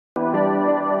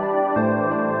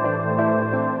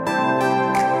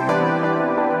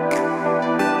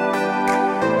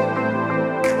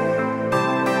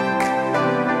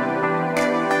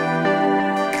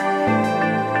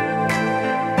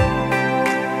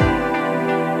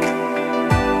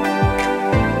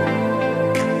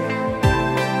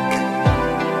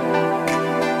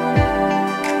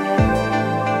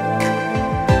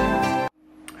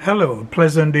Hello,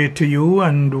 pleasant day to you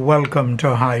and welcome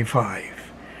to High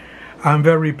Five. I'm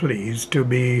very pleased to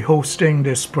be hosting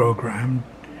this program,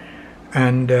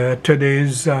 and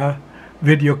today's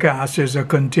videocast is a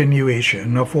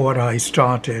continuation of what I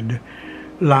started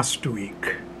last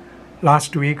week.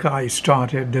 Last week I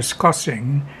started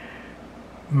discussing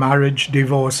marriage,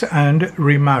 divorce, and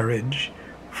remarriage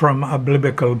from a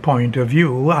biblical point of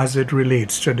view as it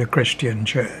relates to the Christian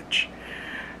church.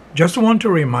 Just want to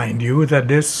remind you that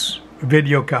this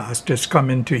videocast is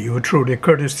coming to you through the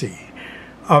courtesy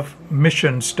of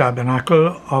Missions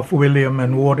Tabernacle of William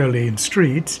and Waterlane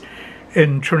Streets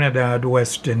in Trinidad,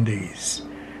 West Indies.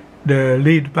 The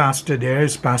lead pastor there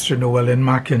is Pastor Noelin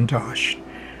McIntosh,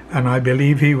 and I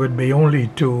believe he would be only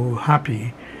too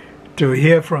happy to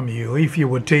hear from you if you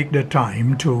would take the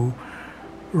time to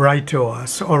write to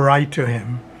us or write to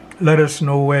him. Let us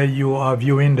know where you are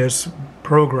viewing this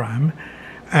program,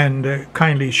 and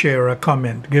kindly share a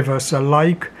comment. Give us a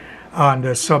like and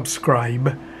a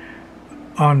subscribe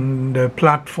on the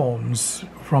platforms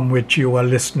from which you are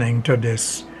listening to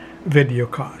this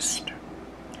videocast.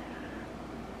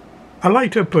 I'd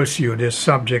like to pursue this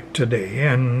subject today,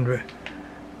 and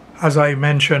as I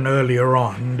mentioned earlier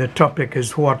on, the topic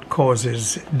is what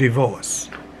causes divorce.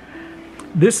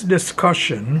 This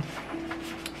discussion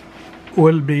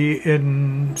will be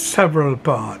in several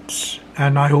parts,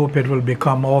 and I hope it will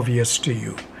become obvious to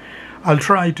you. I'll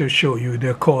try to show you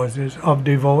the causes of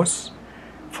divorce,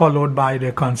 followed by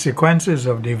the consequences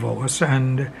of divorce,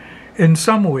 and in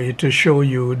some way to show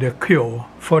you the cure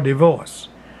for divorce.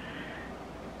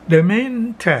 The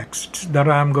main text that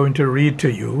I'm going to read to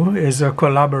you is a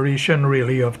collaboration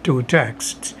really of two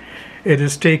texts. It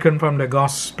is taken from the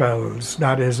Gospels,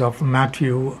 that is of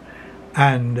Matthew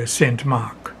and St.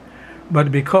 Mark. But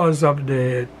because of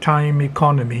the time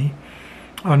economy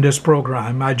on this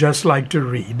program, I just like to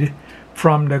read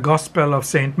from the Gospel of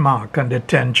St. Mark and the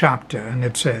 10th chapter, and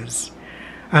it says,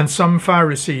 "And some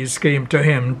Pharisees came to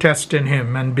him, testing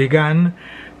him, and began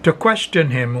to question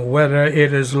him whether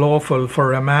it is lawful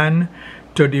for a man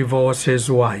to divorce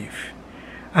his wife.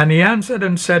 And he answered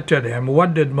and said to them,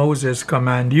 What did Moses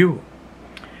command you?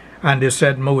 And they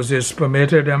said, Moses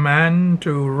permitted a man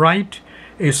to write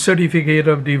a certificate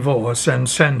of divorce and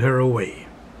send her away."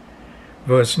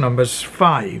 Verse number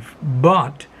 5,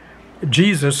 "But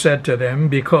Jesus said to them,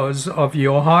 Because of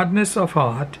your hardness of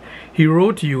heart, he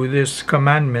wrote you this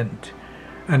commandment."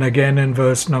 And again in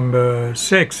verse number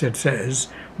 6 it says,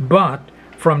 "But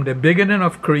from the beginning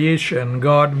of creation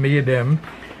God made them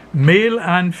male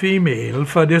and female.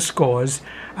 For this cause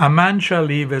a man shall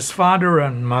leave his father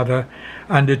and mother,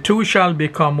 and the two shall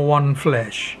become one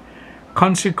flesh.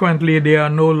 Consequently, they are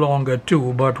no longer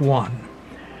two, but one."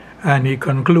 And he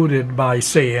concluded by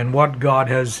saying, "What God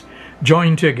has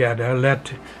joined together,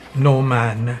 let no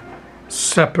man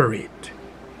separate."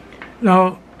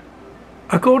 Now,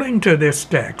 according to this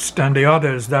text and the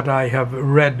others that I have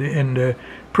read in the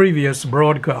previous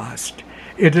broadcast,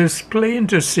 it is plain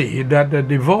to see that the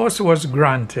divorce was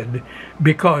granted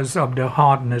because of the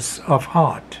hardness of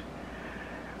heart.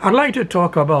 I'd like to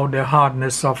talk about the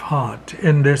hardness of heart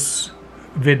in this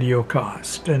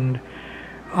videocast and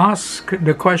ask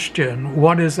the question,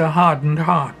 what is a hardened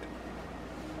heart?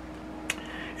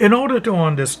 In order to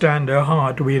understand the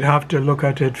heart, we'd have to look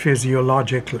at it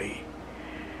physiologically.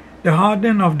 The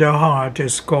hardening of the heart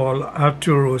is called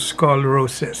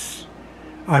atherosclerosis.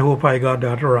 I hope I got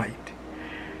that right.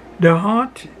 The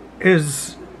heart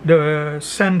is the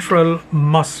central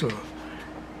muscle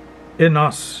in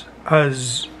us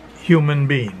as human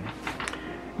beings.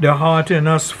 The heart in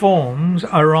us forms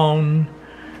around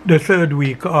the third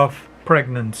week of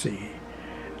pregnancy,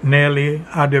 nearly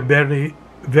at the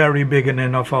very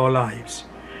beginning of our lives.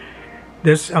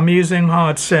 This amazing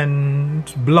heart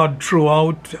sends blood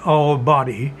throughout our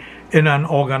body in an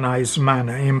organized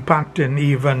manner, impacting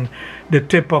even the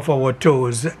tip of our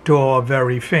toes to our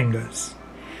very fingers.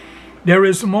 There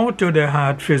is more to the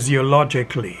heart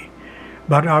physiologically,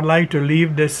 but I'd like to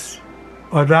leave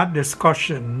that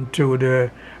discussion to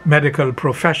the medical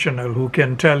professional who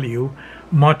can tell you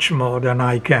much more than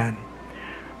I can.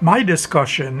 My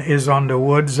discussion is on the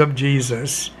words of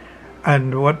Jesus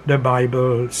and what the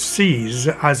Bible sees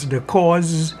as the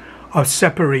cause of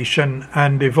separation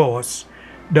and divorce,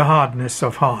 the hardness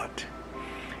of heart.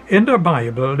 In the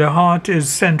Bible, the heart is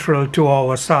central to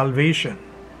our salvation.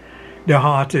 The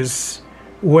heart is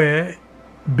where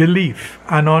belief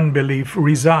and unbelief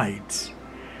resides.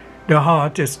 The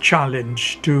heart is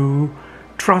challenged to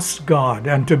trust God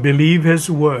and to believe His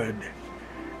word.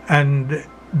 And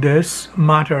this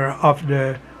matter of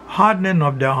the hardening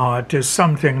of the heart is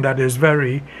something that is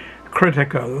very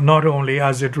critical, not only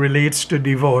as it relates to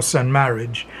divorce and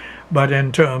marriage, but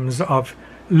in terms of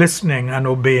listening and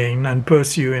obeying and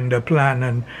pursuing the plan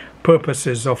and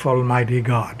purposes of Almighty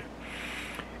God.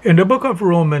 In the book of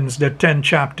Romans, the 10th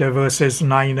chapter, verses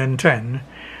 9 and 10,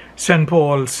 St.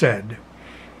 Paul said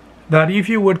that if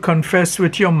you would confess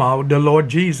with your mouth the Lord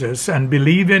Jesus and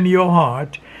believe in your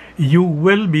heart, you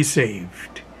will be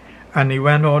saved. And he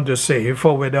went on to say,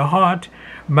 for with the heart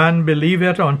man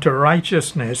believeth unto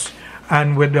righteousness,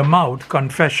 and with the mouth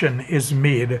confession is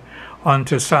made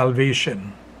unto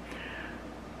salvation.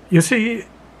 You see,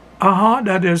 a heart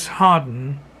that is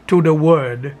hardened to the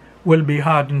word will be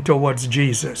hardened towards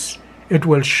Jesus. It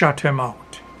will shut him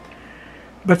out.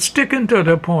 But sticking to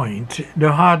the point,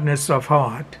 the hardness of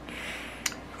heart,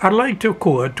 I'd like to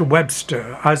quote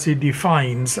Webster as he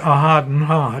defines a hardened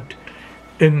heart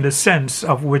in the sense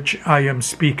of which I am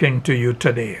speaking to you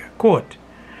today. Quote,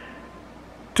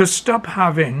 to stop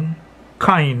having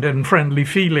kind and friendly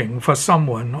feeling for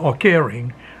someone or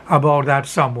caring about that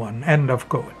someone, end of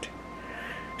quote.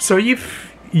 So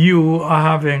if you are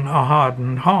having a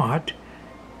hardened heart,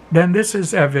 then this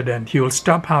is evident. You'll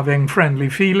stop having friendly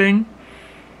feeling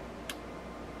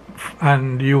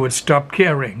and you would stop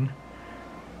caring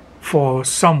for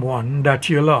someone that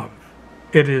you love.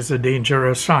 It is a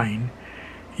dangerous sign.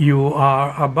 You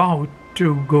are about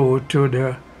to go to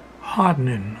the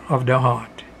hardening of the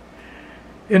heart.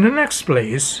 In the next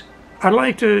place, I'd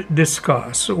like to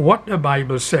discuss what the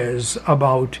Bible says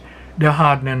about the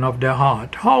hardening of the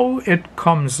heart, how it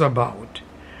comes about,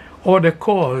 or the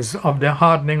cause of the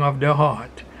hardening of the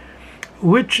heart,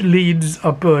 which leads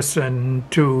a person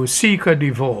to seek a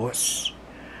divorce,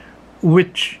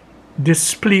 which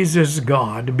displeases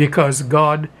God, because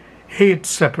God hates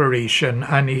separation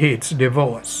and he hates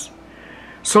divorce.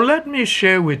 So let me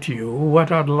share with you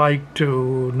what I'd like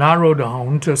to narrow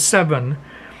down to 7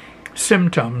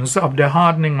 symptoms of the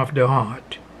hardening of the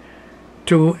heart.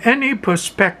 To any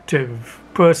prospective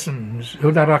persons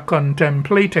that are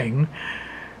contemplating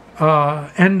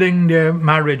ending their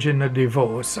marriage in a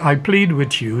divorce, I plead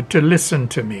with you to listen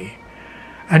to me.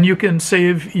 And you can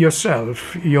save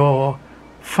yourself, your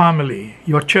family,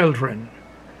 your children,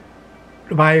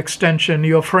 by extension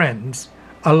your friends,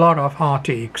 a lot of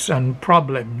heartaches and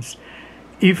problems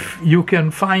if you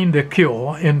can find the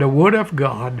cure in the Word of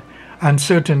God. And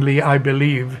certainly I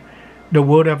believe the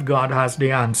Word of God has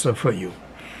the answer for you.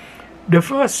 The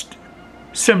first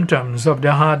symptoms of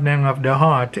the hardening of the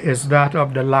heart is that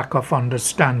of the lack of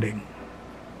understanding.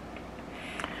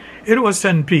 It was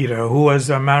St. Peter, who was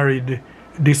a married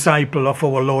disciple of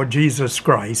our Lord Jesus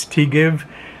Christ. He gave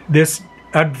this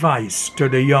advice to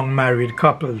the young married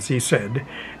couples. He said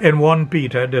in 1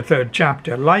 Peter, the 3rd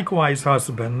chapter, likewise,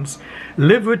 husbands,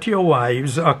 live with your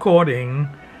wives according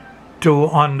to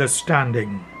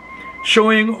understanding,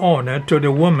 showing honor to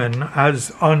the woman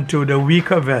as unto the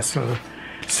weaker vessel,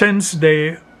 since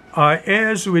they are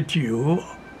heirs with you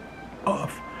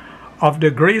of the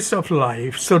grace of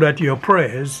life, so that your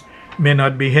prayers may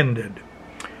not be hindered.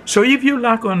 So if you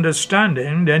lack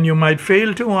understanding, then you might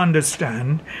fail to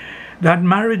understand that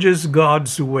marriage is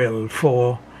God's will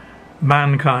for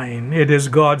mankind. It is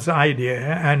God's idea,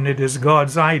 and it is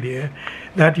God's idea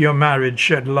that your marriage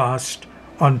should last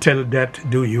until death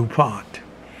do you part.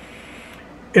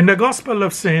 In the Gospel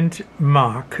of St.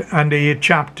 Mark and the 8th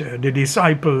chapter, the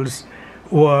disciples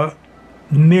were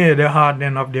near the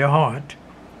hardening of their heart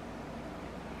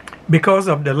because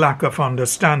of the lack of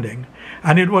understanding,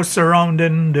 and it was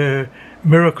surrounding the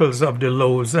miracles of the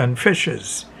loaves and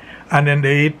fishes. And in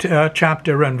the 8th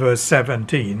chapter and verse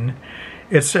 17,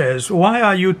 it says, why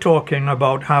are you talking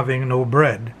about having no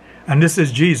bread? And this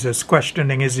is Jesus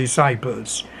questioning his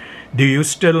disciples. Do you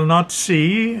still not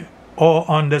see or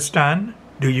understand?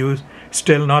 Do you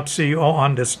still not see or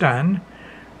understand?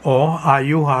 Or are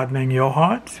you hardening your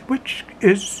heart? Which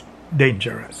is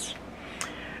dangerous.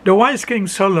 The wise King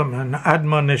Solomon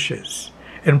admonishes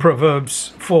in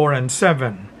Proverbs 4 and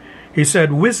 7. He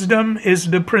said, wisdom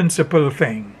is the principal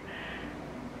thing.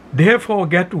 Therefore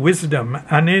get wisdom,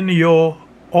 and in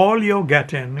all your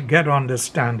getting, get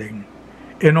understanding.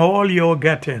 In all your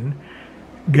getting,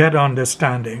 get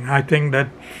understanding. I think that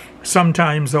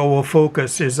sometimes our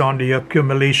focus is on the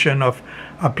accumulation of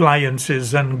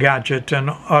appliances and gadgets and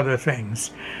other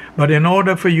things. But in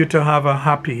order for you to have a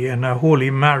happy and a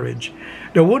holy marriage,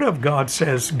 the Word of God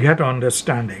says, get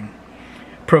understanding.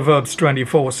 Proverbs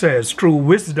 24 says, through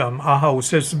wisdom a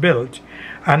house is built,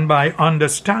 and by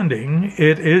understanding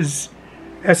it is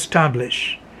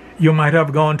established. You might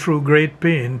have gone through great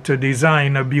pain to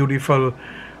design a beautiful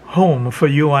home for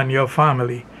you and your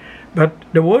family. But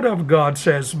the Word of God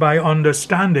says, by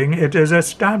understanding it is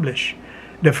established.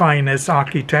 The finest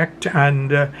architect,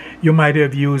 and you might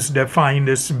have used the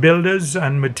finest builders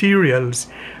and materials,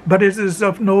 but it is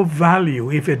of no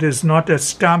value if it is not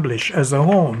established as a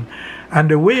home. And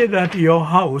the way that your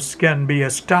house can be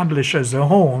established as a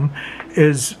home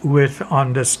is with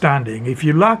understanding. If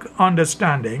you lack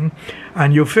understanding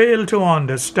and you fail to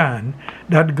understand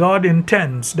that God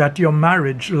intends that your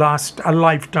marriage last a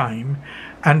lifetime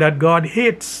and that God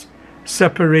hates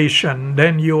separation,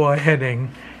 then you are heading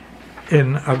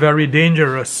in a very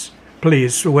dangerous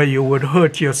place where you would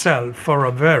hurt yourself for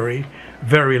a very,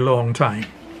 very long time.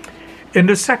 In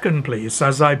the second place,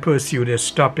 as I pursue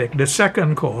this topic, the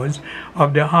second cause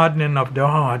of the hardening of the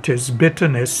heart is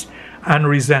bitterness and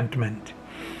resentment.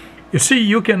 You see,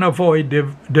 you can avoid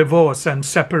divorce and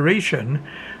separation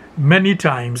many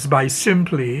times by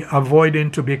simply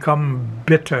avoiding to become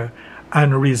bitter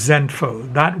and resentful.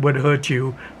 That would hurt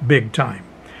you big time.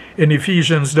 In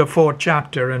Ephesians, the 4th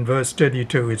chapter, and verse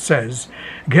 32, it says,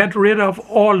 get rid of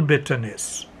all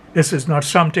bitterness. This is not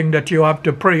something that you have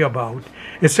to pray about.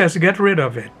 It says get rid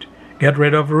of it. Get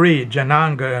rid of rage and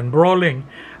anger and brawling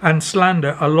and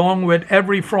slander, along with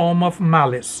every form of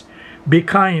malice. Be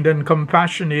kind and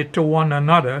compassionate to one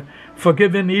another,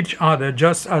 forgiving each other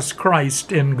just as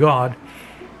Christ in God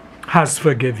has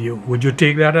forgiven you. Would you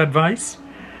take that advice?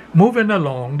 Moving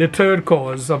along, the third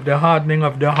cause of the hardening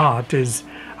of the heart is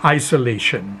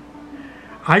isolation.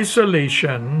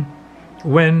 Isolation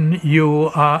when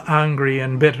you are angry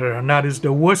and bitter, and that is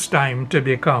the worst time to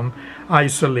become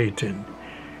isolated.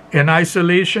 In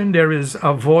isolation, there is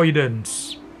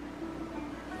avoidance.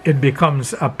 It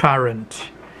becomes apparent.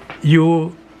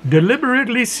 You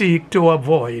deliberately seek to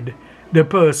avoid the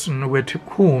person with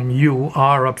whom you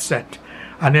are upset.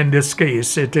 And in this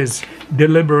case, it is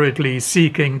deliberately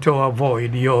seeking to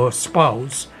avoid your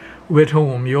spouse with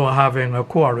whom you are having a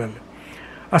quarrel.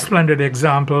 A splendid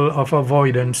example of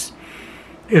avoidance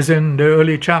is in the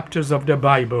early chapters of the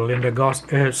Bible, in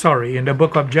the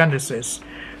book of Genesis,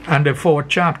 and the 4th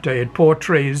chapter. It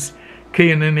portrays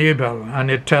Cain and Abel,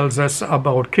 and it tells us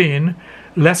about Cain,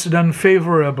 less than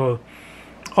favorable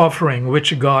offering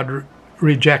which God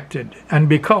rejected. And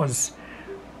because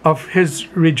of his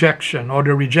rejection, or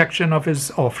the rejection of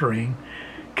his offering,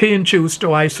 Cain chose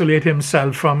to isolate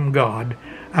himself from God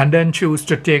and then chose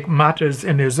to take matters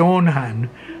in his own hand,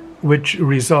 which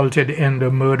resulted in the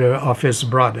murder of his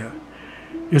brother.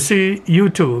 You see, you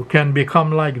too can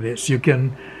become like this. You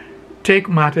can take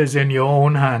matters in your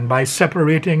own hand by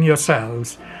separating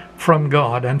yourselves from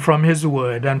God and from His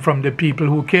Word and from the people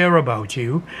who care about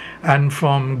you and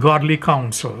from godly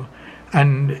counsel.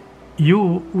 And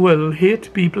you will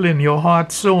hate people in your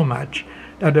heart so much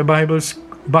that the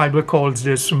Bible calls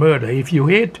this murder. If you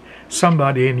hate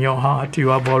somebody in your heart, you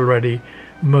have already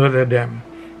murdered them.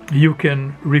 You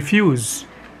can refuse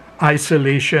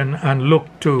isolation and look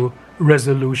to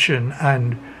resolution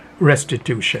and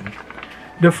restitution.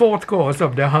 The fourth cause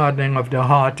of the hardening of the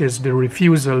heart is the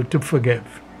refusal to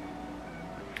forgive.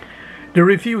 The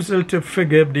refusal to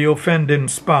forgive the offending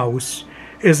spouse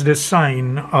is the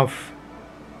sign of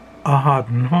a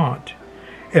hardened heart.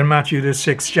 In Matthew the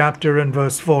 6th chapter and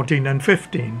verse 14 and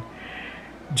 15,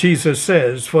 Jesus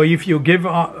says, "For if you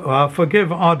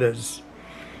forgive others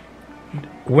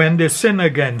when they sin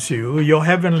against you, your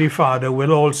heavenly Father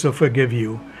will also forgive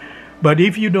you. But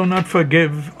if you do not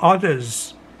forgive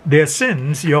others their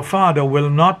sins, your Father will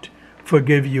not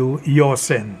forgive you your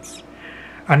sins."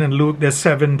 And in Luke the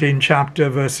 17th chapter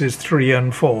verses 3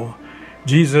 and 4,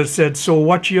 Jesus said, "So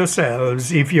watch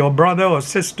yourselves. If your brother or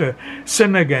sister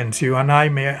sin against you," and I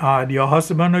may add your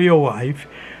husband or your wife,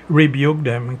 "rebuke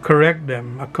them, correct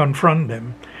them, confront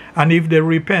them. And if they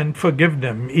repent, forgive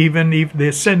them, even if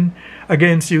they sin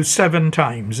against you 7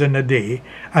 times in a day,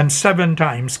 and 7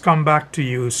 times come back to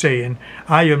you saying,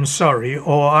 'I am sorry,'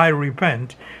 or 'I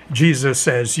repent,' Jesus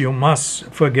says you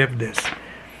must forgive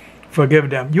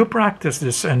them. You practice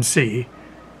this and see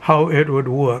how it would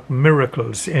work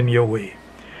miracles in your way.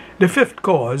 The fifth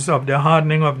cause of the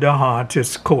hardening of the heart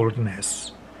is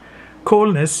coldness.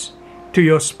 Coldness to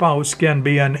your spouse can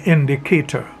be an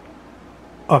indicator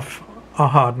of a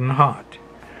hardened heart.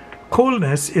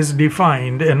 Coldness is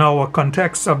defined in our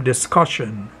context of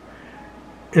discussion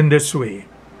in this way.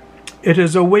 It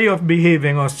is a way of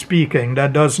behaving or speaking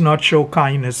that does not show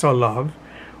kindness or love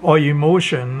or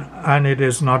emotion, and it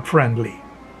is not friendly.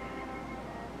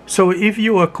 So if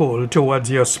you are cold towards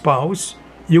your spouse,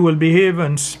 you will behave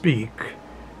and speak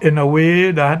in a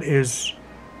way that is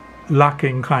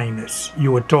lacking kindness.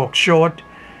 You will talk short,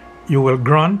 you will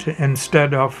grunt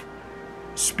instead of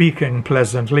speaking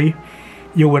pleasantly,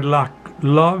 you would lack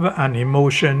love and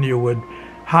emotion, you would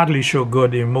hardly show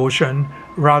good emotion.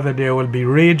 Rather, there will be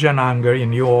rage and anger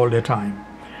in you all the time.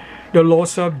 The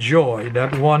loss of joy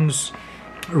that once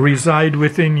reside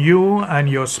within you and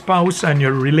your spouse and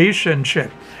your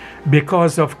relationship,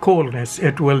 because of coldness,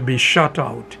 it will be shut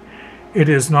out. It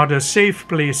is not a safe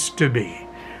place to be.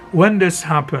 When this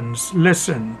happens,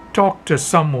 listen, talk to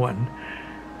someone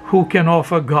who can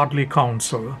offer godly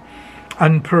counsel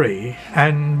and pray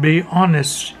and be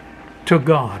honest to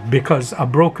God, because a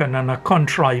broken and a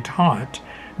contrite heart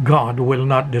God will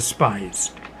not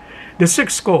despise. The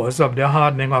sixth cause of the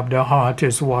hardening of the heart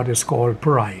is what is called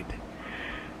pride.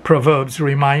 Proverbs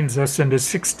reminds us in the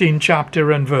 16th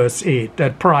chapter and verse 8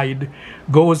 that pride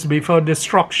goes before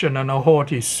destruction and a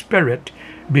haughty spirit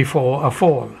before a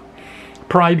fall.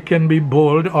 Pride can be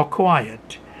bold or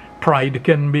quiet. Pride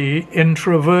can be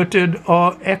introverted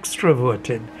or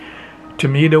extroverted. To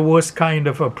me, the worst kind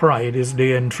of a pride is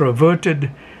the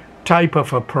introverted type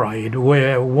of a pride,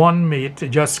 where one mate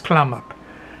just clam up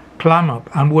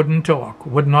and wouldn't talk,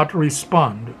 would not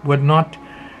respond, would not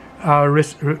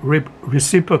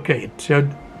reciprocate to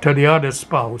the other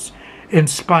spouse in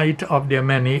spite of their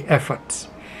many efforts.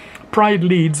 Pride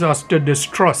leads us to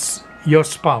distrust your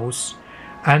spouse,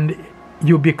 and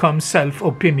you become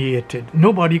self-opinionated.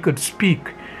 Nobody could speak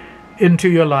into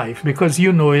your life because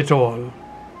you know it all.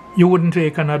 You wouldn't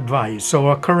take an advice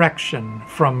or a correction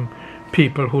from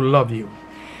people who love you.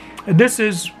 This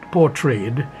is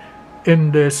portrayed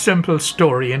in the simple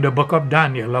story in the book of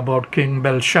Daniel about King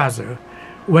Belshazzar,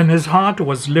 when his heart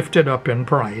was lifted up in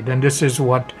pride. And this is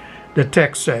what the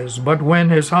text says: "But when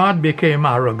his heart became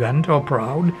arrogant or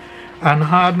proud and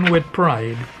hardened with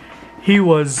pride, he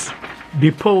was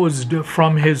deposed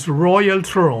from his royal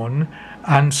throne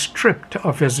and stripped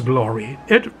of his glory."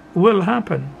 It will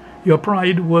happen. Your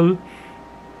pride will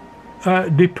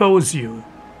depose you.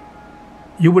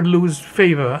 You would lose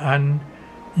favor, and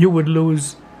you would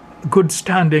lose good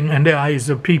standing in the eyes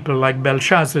of people like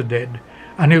Belshazzar did,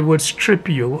 and it would strip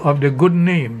you of the good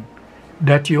name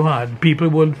that you had. People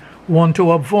would want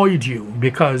to avoid you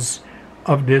because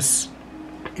of this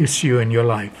issue in your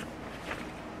life.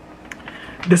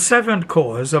 The seventh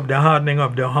cause of the hardening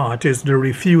of the heart is the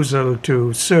refusal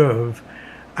to serve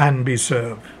and be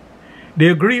served. The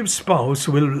aggrieved spouse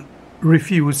will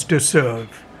refuse to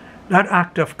serve. That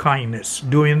act of kindness,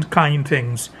 doing kind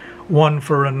things one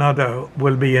for another,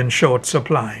 will be in short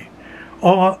supply.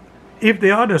 Or if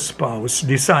the other spouse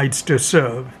decides to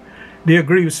serve, the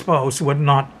aggrieved spouse would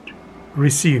not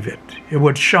receive it. It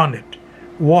would shun it,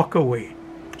 walk away,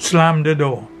 slam the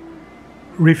door,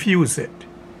 refuse it.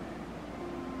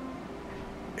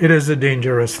 It is a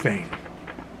dangerous thing.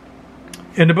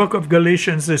 In the book of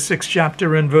Galatians, the 6th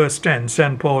chapter and verse 10,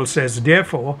 St. Paul says,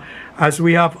 "Therefore, as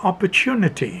we have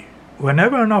opportunity,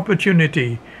 whenever an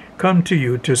opportunity come to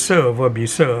you to serve or be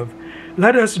served,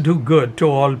 let us do good to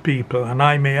all people," and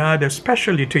I may add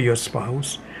especially to your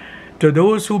spouse, to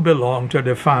those who belong to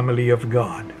the family of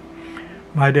God.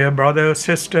 My dear brother or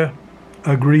sister,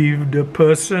 aggrieved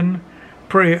person,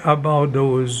 pray about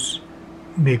those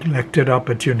neglected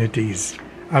opportunities.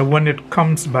 And when it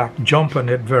comes back, jump on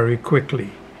it very quickly.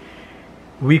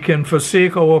 We can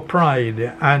forsake our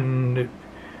pride, and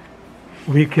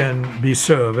we can be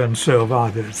served and serve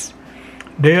others.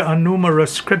 There are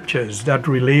numerous scriptures that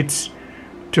relates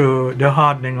to the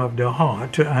hardening of the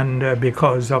heart, and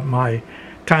because of my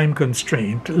time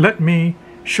constraint, let me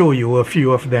show you a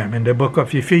few of them. In the book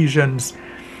of Ephesians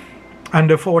and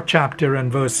the 4th chapter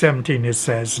and verse 17, it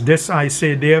says, "This I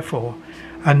say therefore,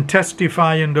 and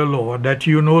testify in the Lord, that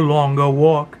you no longer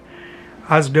walk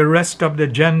as the rest of the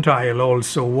Gentile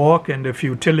also walk in the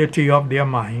futility of their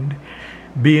mind,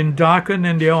 being darkened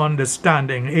in their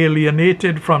understanding,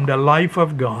 alienated from the life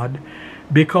of God,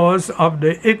 because of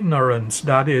the ignorance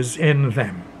that is in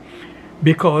them,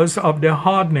 because of the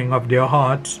hardening of their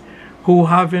hearts, who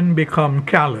having become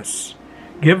callous,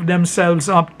 give themselves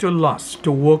up to lust,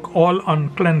 to work all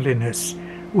uncleanliness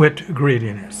with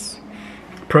greediness."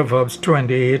 Proverbs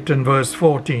 28 and verse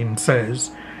 14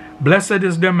 says, "Blessed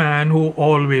is the man who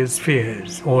always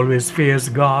fears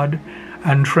God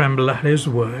and tremble at his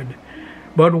word.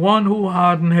 But one who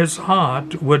hardened his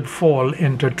heart would fall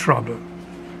into trouble."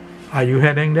 Are you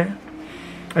heading there?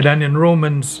 And then in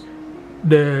Romans,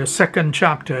 the 2nd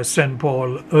chapter, St.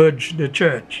 Paul urged the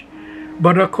church,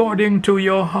 "But according to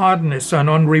your hardness and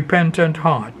unrepentant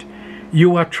heart,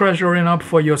 you are treasuring up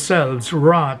for yourselves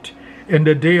wrath in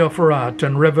the day of wrath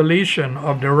and revelation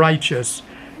of the righteous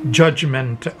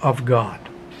judgment of God."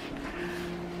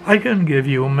 I can give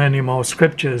you many more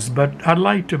scriptures, but I'd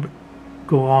like to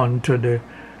go on to the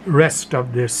rest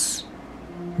of this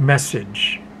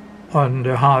message on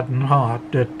the hardened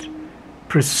heart that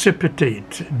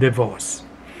precipitate divorce.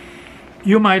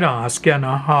 You might ask, can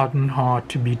a hardened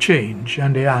heart be changed?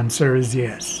 And the answer is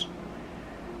yes.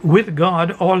 With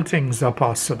God, all things are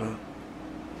possible.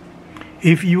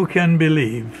 If you can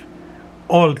believe,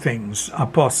 all things are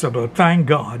possible. Thank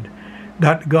God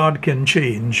that God can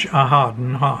change a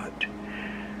hardened heart.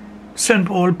 St.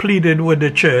 Paul pleaded with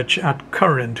the church at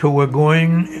Corinth, who were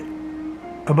going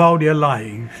about their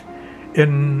lives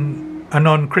in an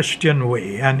unchristian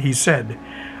way, and he said,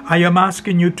 I am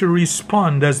asking you to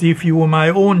respond as if you were my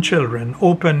own children.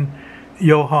 Open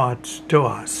your hearts to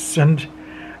us. And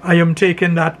I am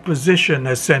taking that position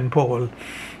as St. Paul,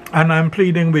 and I'm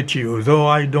pleading with you, though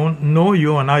I don't know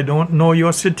you and I don't know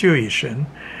your situation,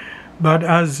 but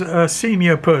as a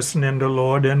senior person in the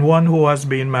Lord and one who has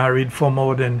been married for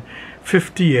more than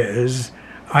 50 years,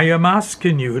 I am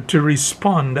asking you to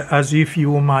respond as if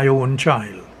you were my own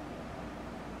child.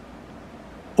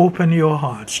 Open your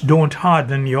hearts. Don't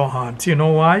harden your hearts. You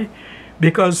know why?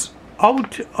 Because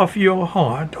out of your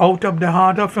heart, out of the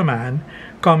heart of a man,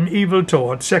 come evil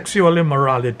thoughts, sexual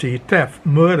immorality, theft,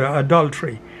 murder,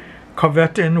 adultery,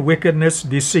 coveting, wickedness,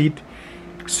 deceit,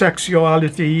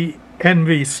 sexuality,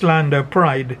 envy, slander,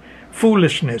 pride,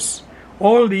 foolishness.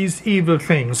 All these evil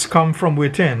things come from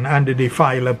within and they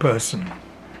defile a person.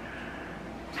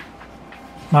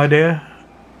 My dear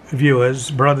viewers,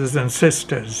 brothers and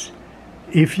sisters,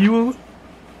 if you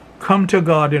come to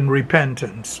God in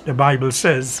repentance, the Bible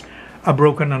says, a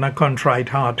broken and a contrite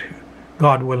heart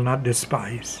God will not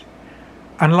despise.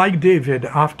 And like David,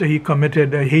 after he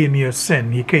committed a heinous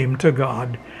sin, he came to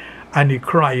God and he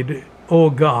cried, O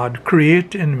God,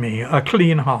 create in me a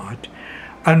clean heart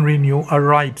and renew a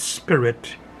right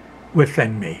spirit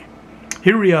within me.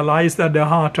 He realized that the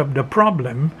heart of the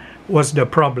problem was the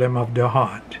problem of the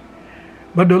heart.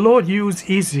 But the Lord used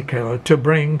Ezekiel to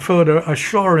bring further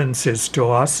assurances to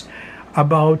us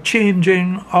about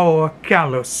changing our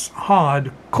callous,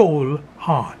 hard, cold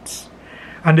hearts.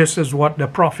 And this is what the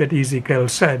prophet Ezekiel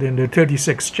said in the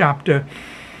 36th chapter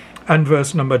and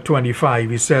verse number 25.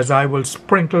 He says, I will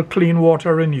sprinkle clean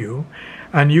water in you,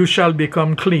 and you shall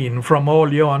become clean from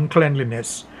all your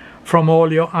uncleanliness. From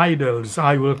all your idols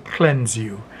I will cleanse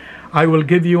you. I will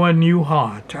give you a new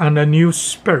heart and a new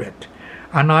spirit,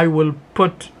 and I will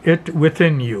put it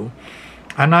within you.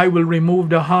 And I will remove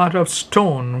the heart of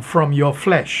stone from your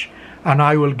flesh, and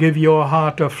I will give you a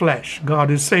heart of flesh.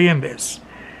 God is saying this.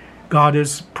 God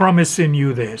is promising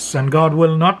you this, and God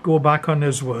will not go back on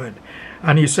his word.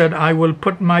 And he said, I will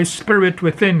put my spirit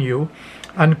within you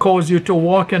and cause you to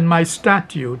walk in my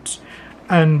statutes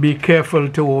and be careful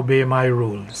to obey my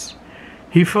rules.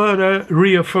 He further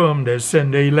reaffirmed this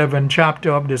in the 11th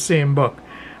chapter of the same book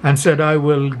and said, I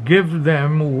will give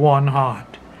them one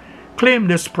heart. Claim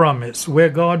this promise where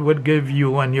God would give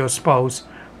you and your spouse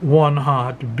one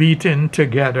heart, beaten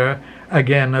together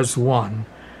again as one.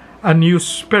 A new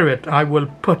spirit I will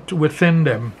put within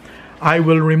them. I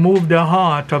will remove the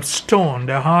heart of stone,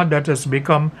 the heart that has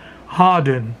become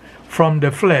hardened from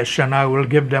the flesh, and I will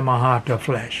give them a heart of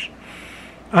flesh.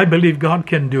 I believe God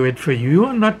can do it for you. You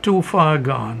are not too far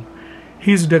gone.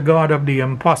 He's the God of the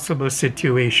impossible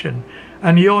situation,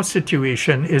 and your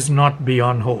situation is not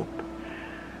beyond hope.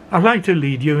 I'd like to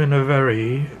lead you in a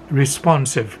very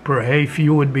responsive prayer, if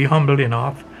you would be humble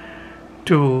enough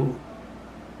to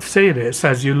say this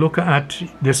as you look at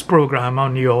this program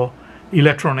on your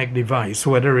electronic device,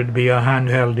 whether it be a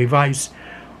handheld device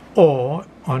or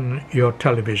on your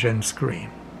television screen.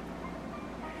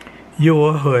 You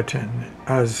are hurting,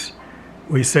 as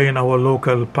we say in our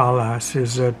local palace,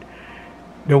 is that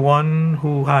the one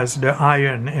who has the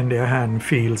iron in their hand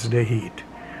feels the heat.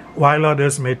 While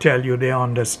others may tell you they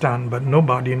understand, but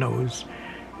nobody knows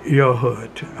you're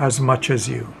hurt as much as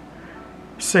you.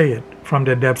 Say it from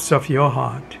the depths of your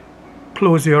heart.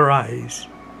 Close your eyes.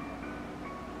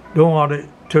 Don't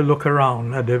want to look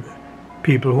around at the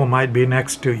people who might be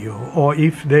next to you, or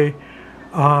if they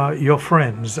are your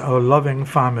friends or loving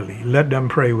family, let them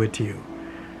pray with you.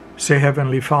 Say,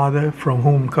 Heavenly Father, from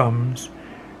whom comes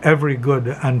every good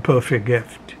and perfect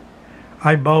gift,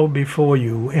 I bow before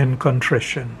you in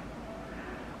contrition.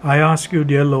 I ask you,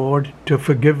 dear Lord, to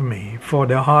forgive me for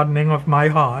the hardening of my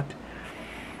heart.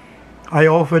 I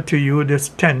offer to you this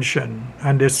tension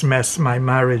and this mess my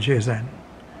marriage is in.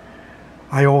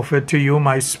 I offer to you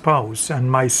my spouse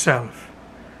and myself.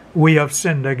 We have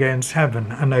sinned against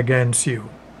heaven and against you.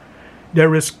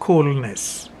 There is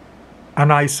coldness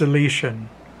and isolation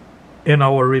in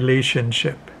our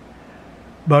relationship.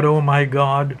 But, oh my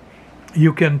God,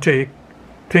 you can take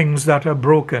things that are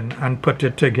broken and put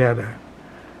it together.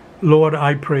 Lord,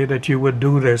 I pray that you would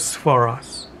do this for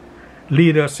us.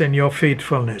 Lead us in your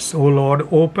faithfulness. O Lord,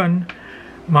 open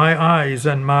my eyes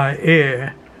and my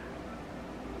ear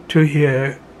to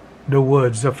hear the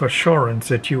words of assurance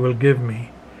that you will give me.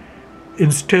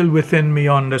 Instill within me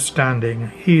understanding.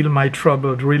 Heal my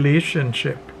troubled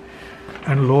relationship.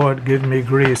 And Lord, give me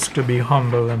grace to be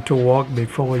humble and to walk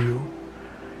before you.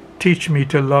 Teach me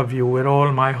to love you with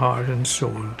all my heart and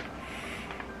soul.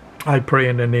 I pray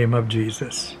in the name of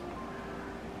Jesus.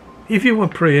 If you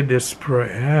have prayed this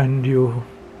prayer and you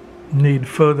need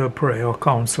further prayer or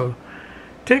counsel,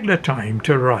 take the time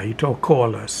to write or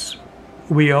call us.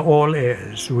 We are all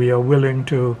ears. We are willing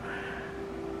to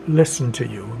listen to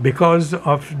you. Because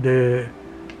of the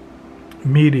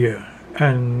media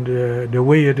and the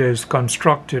way it is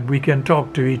constructed, we can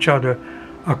talk to each other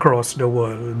across the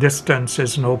world. Distance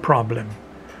is no problem.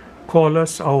 Call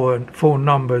us. Our phone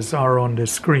numbers are on the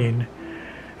screen.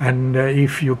 And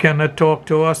if you cannot talk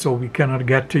to us or we cannot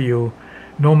get to you,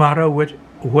 no matter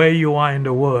where you are in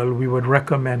the world, we would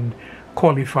recommend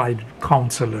qualified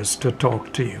counselors to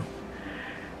talk to you.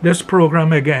 This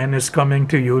program again is coming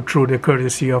to you through the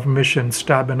courtesy of Missions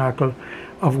Tabernacle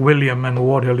of William and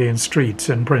Water Lane Streets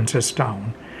in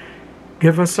Princestown.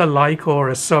 Give us a like or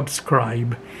a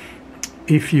subscribe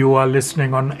if you are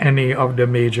listening on any of the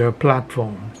major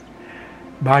platforms.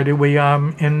 By the way,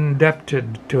 I'm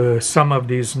indebted to some of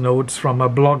these notes from a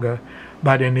blogger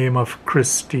by the name of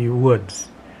Christy Woods.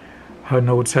 Her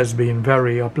notes has been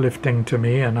very uplifting to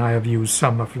me, and I have used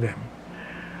some of them.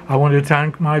 I want to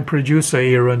thank my producer,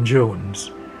 Aaron Jones,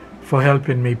 for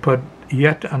helping me put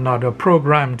yet another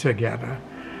program together,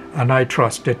 and I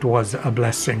trust it was a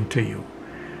blessing to you.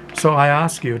 So I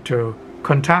ask you to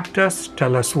contact us,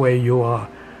 tell us where you are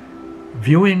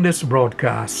viewing this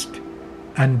broadcast,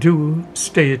 and do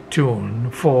stay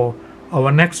tuned for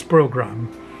our next program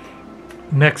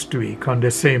next week on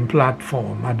the same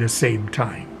platform at the same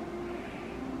time.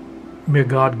 May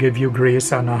God give you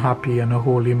grace and a happy and a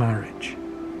holy marriage.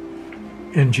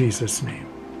 In Jesus' name.